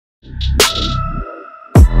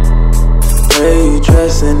Way you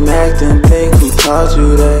dress and act and think who taught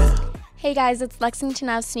you that? Hey guys, it's Lexington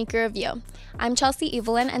Ave Sneaker Review. I'm Chelsea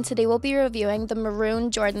Evelyn, and today we'll be reviewing the Maroon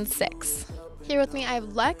Jordan 6. Here with me I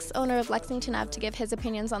have Lex, owner of Lexington Ave, to give his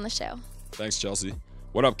opinions on the shoe. Thanks, Chelsea.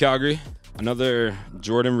 What up, Calgary? Another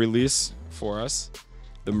Jordan release for us,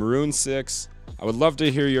 the Maroon 6. I would love to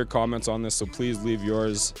hear your comments on this, so please leave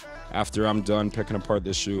yours after I'm done picking apart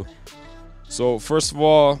this shoe. So first of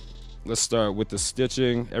all, let's start with the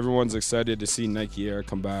stitching. Everyone's excited to see Nike Air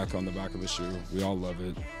come back on the back of the shoe. We all love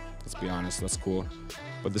it. Let's be honest, that's cool.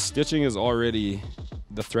 But the stitching is already,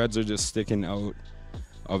 the threads are just sticking out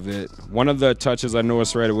of it. One of the touches I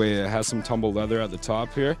noticed right away, it has some tumble leather at the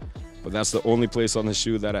top here, but that's the only place on the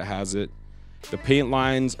shoe that it has it. The paint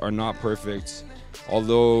lines are not perfect,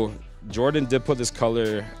 although Jordan did put this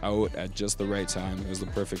color out at just the right time. It was the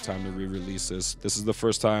perfect time to re-release this. This is the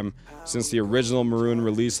first time since the original Maroon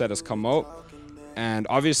release that has come out. And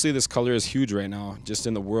obviously this color is huge right now, just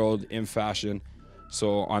in the world, in fashion.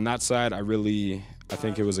 So on that side, I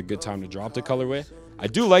think it was a good time to drop the colorway. I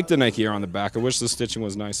do like the Nike Air on the back. I wish the stitching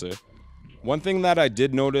was nicer. One thing that I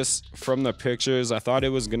did notice from the pictures, I thought it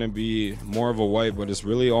was gonna be more of a white, but it's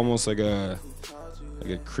really almost like a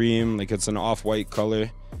cream, like it's an off-white color.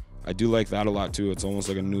 I do like that a lot too. It's almost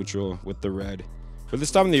like a neutral with the red. For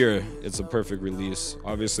this time of the year, it's a perfect release.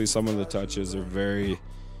 Obviously, some of the touches are very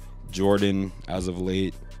Jordan as of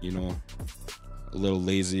late, you know, a little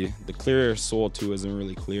lazy. The clear sole too isn't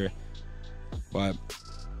really clear, but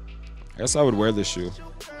I guess I would wear this shoe.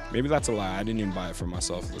 Maybe that's a lie. I didn't even buy it for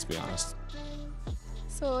myself, let's be honest.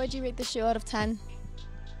 So what would you rate the shoe out of 10?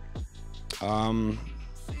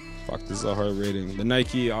 Fuck, this is a hard rating. The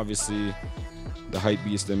Nike, obviously, the hype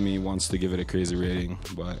beast in me wants to give it a crazy rating,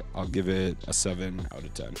 but I'll give it a 7 out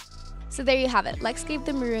of 10. So there you have it. Lex gave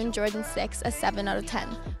the Maroon Jordan 6 a 7 out of 10.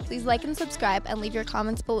 Please like and subscribe and leave your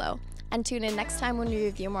comments below. And tune in next time when we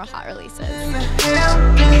review more hot releases.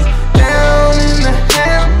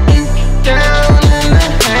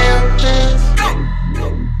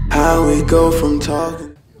 How we go from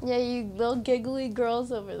talking. Yeah, you little giggly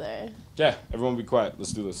girls over there. Yeah, everyone be quiet.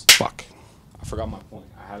 Let's do this. Fuck. I forgot my point.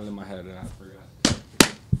 I had it in my head and I forgot.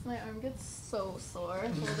 My arm gets so sore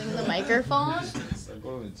holding the microphone. It's like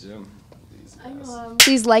going to the gym. I know.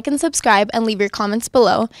 Please like and subscribe and leave your comments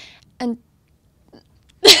below. And